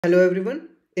Hello everyone.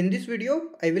 In this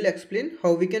video, I will explain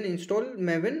how we can install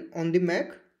Maven on the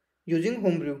Mac using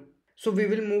Homebrew. So we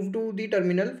will move to the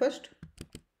terminal first.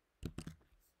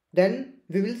 Then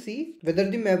we will see whether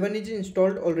the Maven is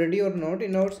installed already or not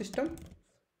in our system.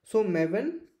 So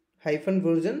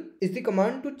Maven-version is the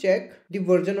command to check the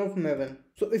version of Maven.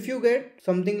 So if you get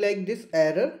something like this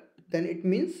error, then it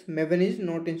means Maven is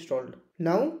not installed.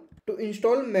 Now to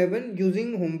install Maven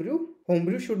using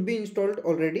Homebrew should be installed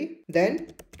already. Then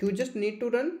you just need to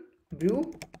run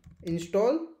brew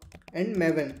install and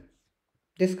Maven,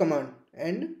 this command,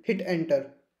 and hit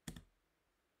enter.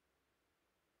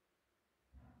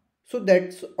 So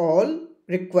that's all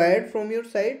required from your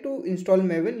side to install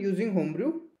Maven using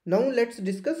Homebrew. Now let's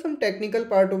discuss some technical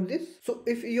part of this. So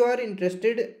if you are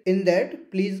interested in that,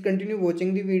 please continue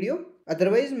watching the video.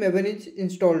 Otherwise Maven is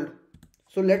installed.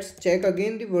 So let's check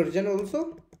again the version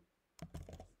also.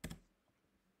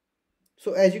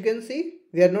 So as you can see,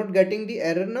 we are not getting the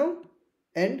error now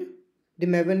and the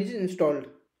Maven is installed.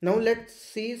 Now let's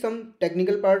see some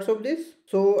technical parts of this.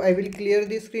 So I will clear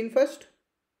the screen first.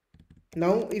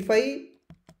 Now if I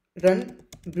run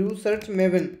brew search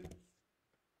Maven,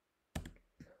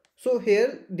 so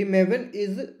here the Maven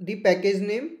is the package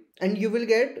name and you will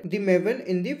get the Maven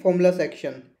in the formula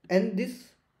section, and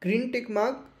this green tick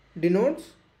mark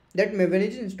denotes that Maven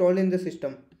is installed in the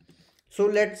system. So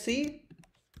let's see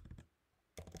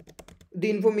the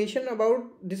information about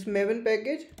this Maven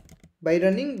package by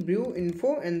running brew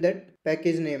info and that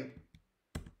package name.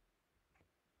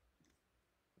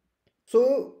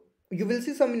 So you will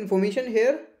see some information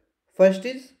here. First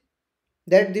is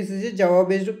that this is a Java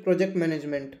based project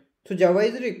management. So Java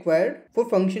is required for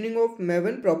functioning of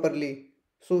Maven properly.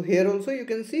 So here also you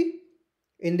can see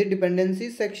in the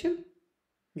dependencies section,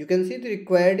 you can see the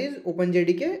required is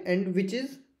OpenJDK, and which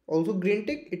is also green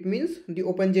tick. It means the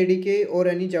OpenJDK or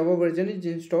any Java version is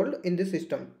installed in the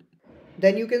system.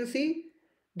 Then you can see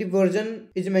the version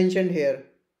is mentioned here.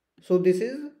 So this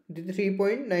is the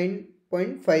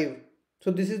 3.9.5.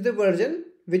 So this is the version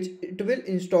which it will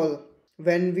install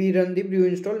when we run the brew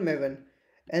install Maven.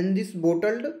 And this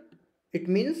bottled, it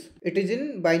means it is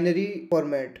in binary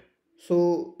format.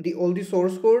 So all the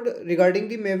source code regarding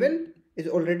the Maven is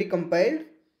already compiled,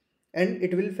 and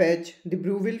it will fetch, the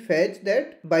brew will fetch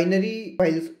that binary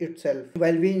files itself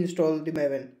while we install the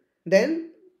Maven.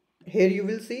 Then here you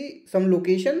will see some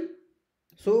location.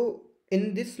 So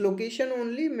in this location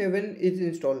only Maven is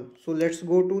installed. So let's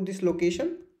go to this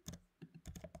location.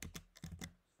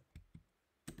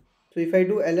 So if I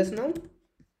do ls now,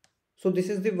 so this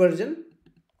is the version,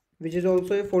 which is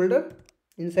also a folder.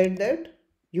 Inside that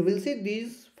you will see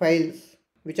these files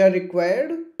which are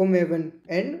required for Maven,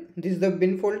 and this is the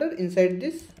bin folder. Inside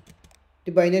this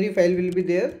the binary file will be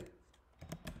there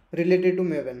related to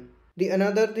Maven. The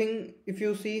another thing, if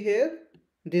you see here,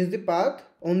 this is the path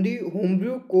on the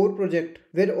Homebrew core project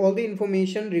where all the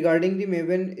information regarding the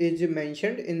Maven is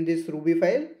mentioned in this Ruby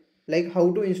file, like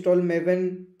how to install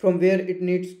Maven, from where it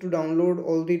needs to download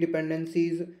all the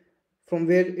dependencies, from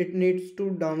where it needs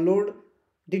to download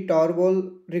the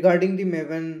tarball regarding the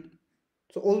Maven.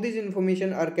 So all these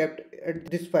information are kept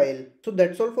at this file. So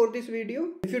that's all for this video.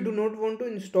 If you do not want to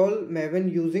install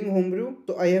Maven using Homebrew,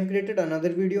 so I have created another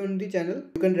video on the channel.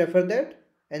 You can refer that,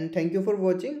 and thank you for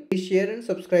watching. Please share and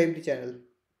subscribe the channel.